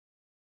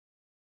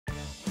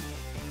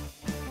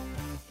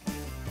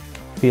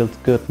feels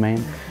good,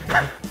 man.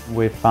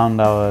 We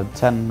found our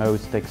 10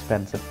 most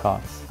expensive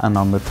cards, and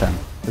number 10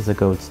 is a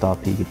Gold Star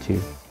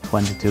Pikachu,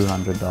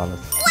 $2,200.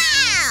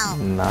 Wow!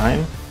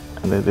 9,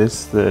 and it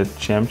is the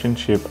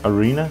championship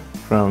arena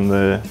from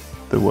the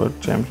World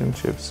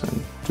Championships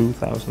in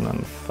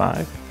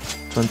 2005,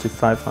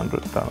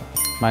 $2,500.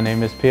 My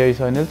name is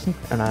Ishøy Nielsen.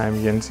 And I'm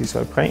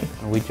Ishøy Prehn.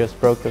 We just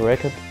broke the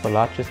record for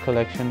largest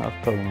collection of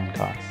Pokémon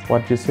cards.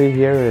 What you see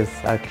here is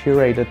a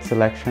curated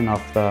selection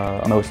of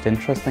the most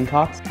interesting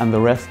cards, and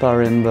the rest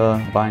are in the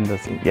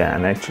binders. Yeah,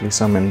 and actually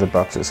some in the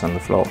boxes on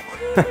the floor.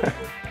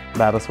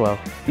 That as well.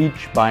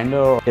 Each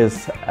binder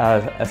is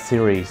a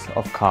series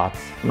of cards.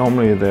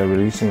 Normally they're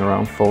releasing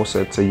around 4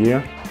 sets a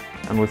year,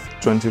 and with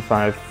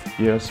 25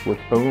 years with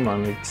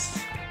Prehn, it's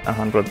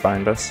 100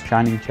 binders.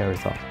 Shining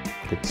Charizard.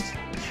 It's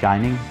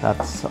shining,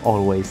 that's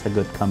always a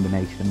good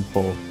combination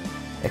for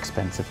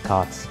expensive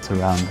cards. It's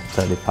around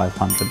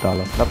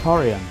 $3,500.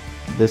 Vaporeon.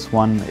 This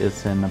one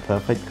is in a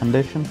perfect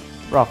condition,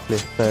 roughly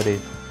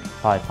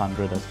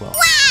 $3,500 as well.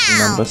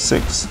 Wow. Number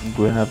 6,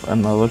 we have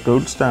another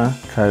Gold Star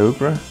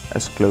Kyogre,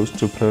 as close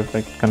to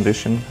perfect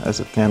condition as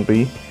it can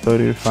be,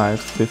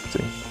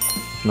 $3,550.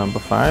 Number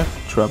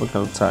 5,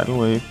 Tropical Tidal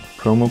Wave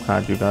promo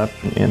card you got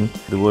in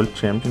the World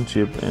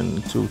Championship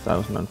in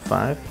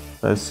 2005.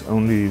 There's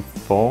only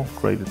 4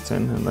 graded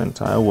 10 in the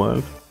entire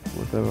world,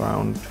 with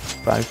around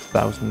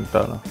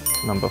 $5,000.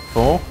 Number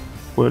 4,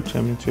 World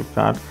Championship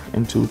card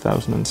in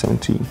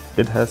 2017.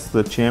 It has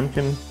the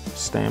champion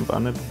stamp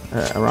on it,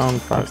 around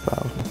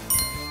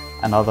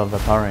 $5,000. Another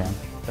Vaporeon.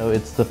 So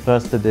it's the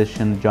first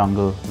edition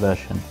jungle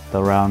version,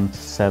 around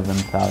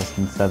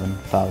 $7,000,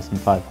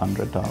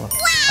 $7,500. Wow.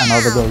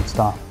 Another Gold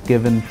Star,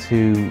 given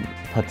to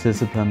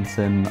participants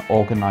in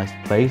organized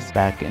plays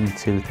back in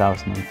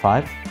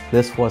 2005.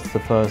 This was the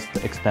first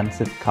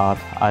expensive card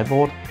I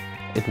bought.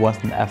 It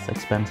wasn't as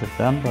expensive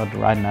then, but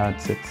right now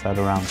it sits at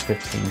around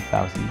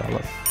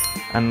 $15,000.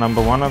 And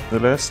number 1 of the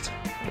list,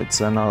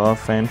 it's another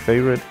fan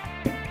favorite,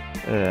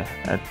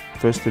 at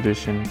first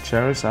edition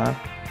Charizard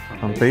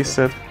on base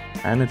set,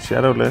 and it's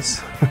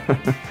shadowless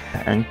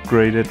and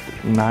graded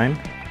 9,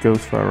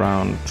 goes for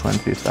around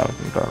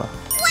 $20,000.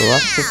 So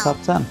that's the top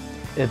 10.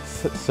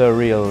 It's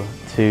surreal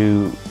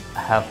to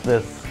have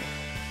this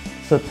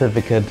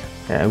certificate.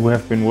 Yeah, we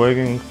have been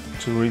working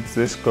to reach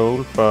this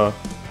goal for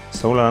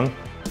so long,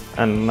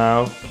 and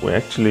now we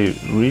actually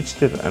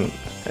reached it, and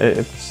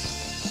it's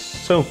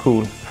so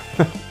cool.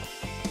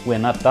 We're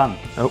not done.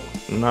 No,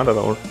 not at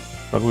all.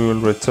 But we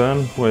will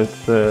return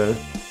with the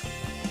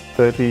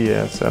 30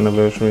 years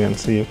anniversary and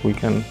see if we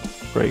can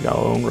break our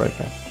own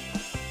record.